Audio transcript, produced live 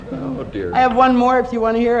dear. I have one more if you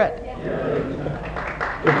want to hear it.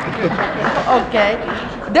 Okay.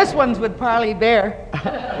 This one's with Parley Bear.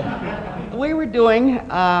 We were doing,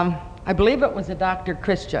 I believe it was a Dr.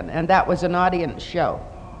 Christian, and that was an audience show.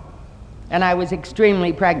 And I was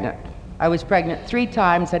extremely pregnant. I was pregnant 3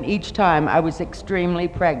 times, and each time I was extremely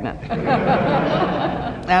pregnant.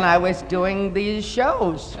 And I was doing these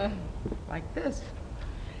shows like this.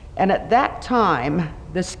 And at that time,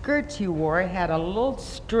 the skirts you wore had a little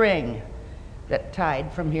string that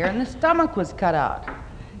tied from here, and the stomach was cut out.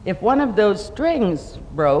 If one of those strings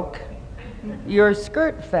broke, your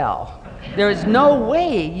skirt fell. There was no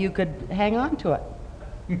way you could hang on to it.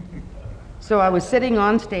 So I was sitting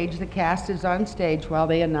on stage, the cast is on stage while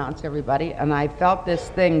they announce everybody, and I felt this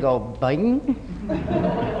thing go bing.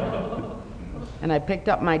 And I picked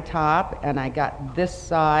up my top, and I got this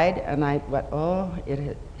side, and I went, oh,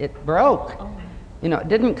 it broke. You know, it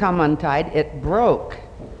didn't come untied, it broke.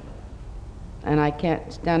 And I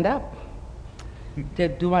can't stand up to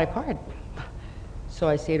do my part. So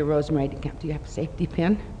I say to Rosemary, do you have a safety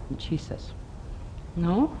pin? And she says,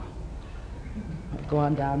 no. I go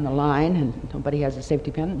on down the line, and nobody has a safety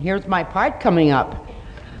pin. And here's my part coming up.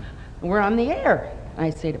 And we're on the air. And I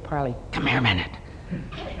say to Parley, come here a minute.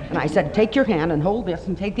 And I said, take your hand and hold this,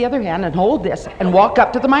 and take the other hand and hold this, and walk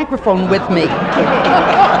up to the microphone with me.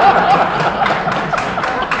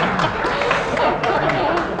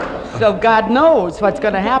 So God knows what's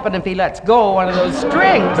going to happen if he lets go one of those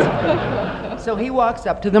strings. So he walks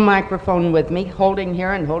up to the microphone with me, holding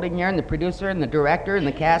here, and the producer and the director and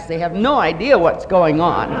the cast, they have no idea what's going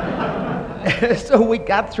on. So we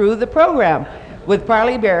got through the program with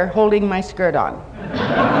Parley Bear holding my skirt on.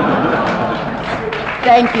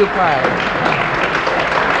 Thank you, Parley.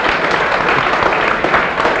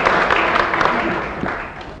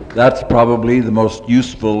 That's probably the most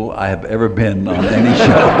useful I have ever been on any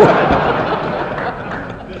show.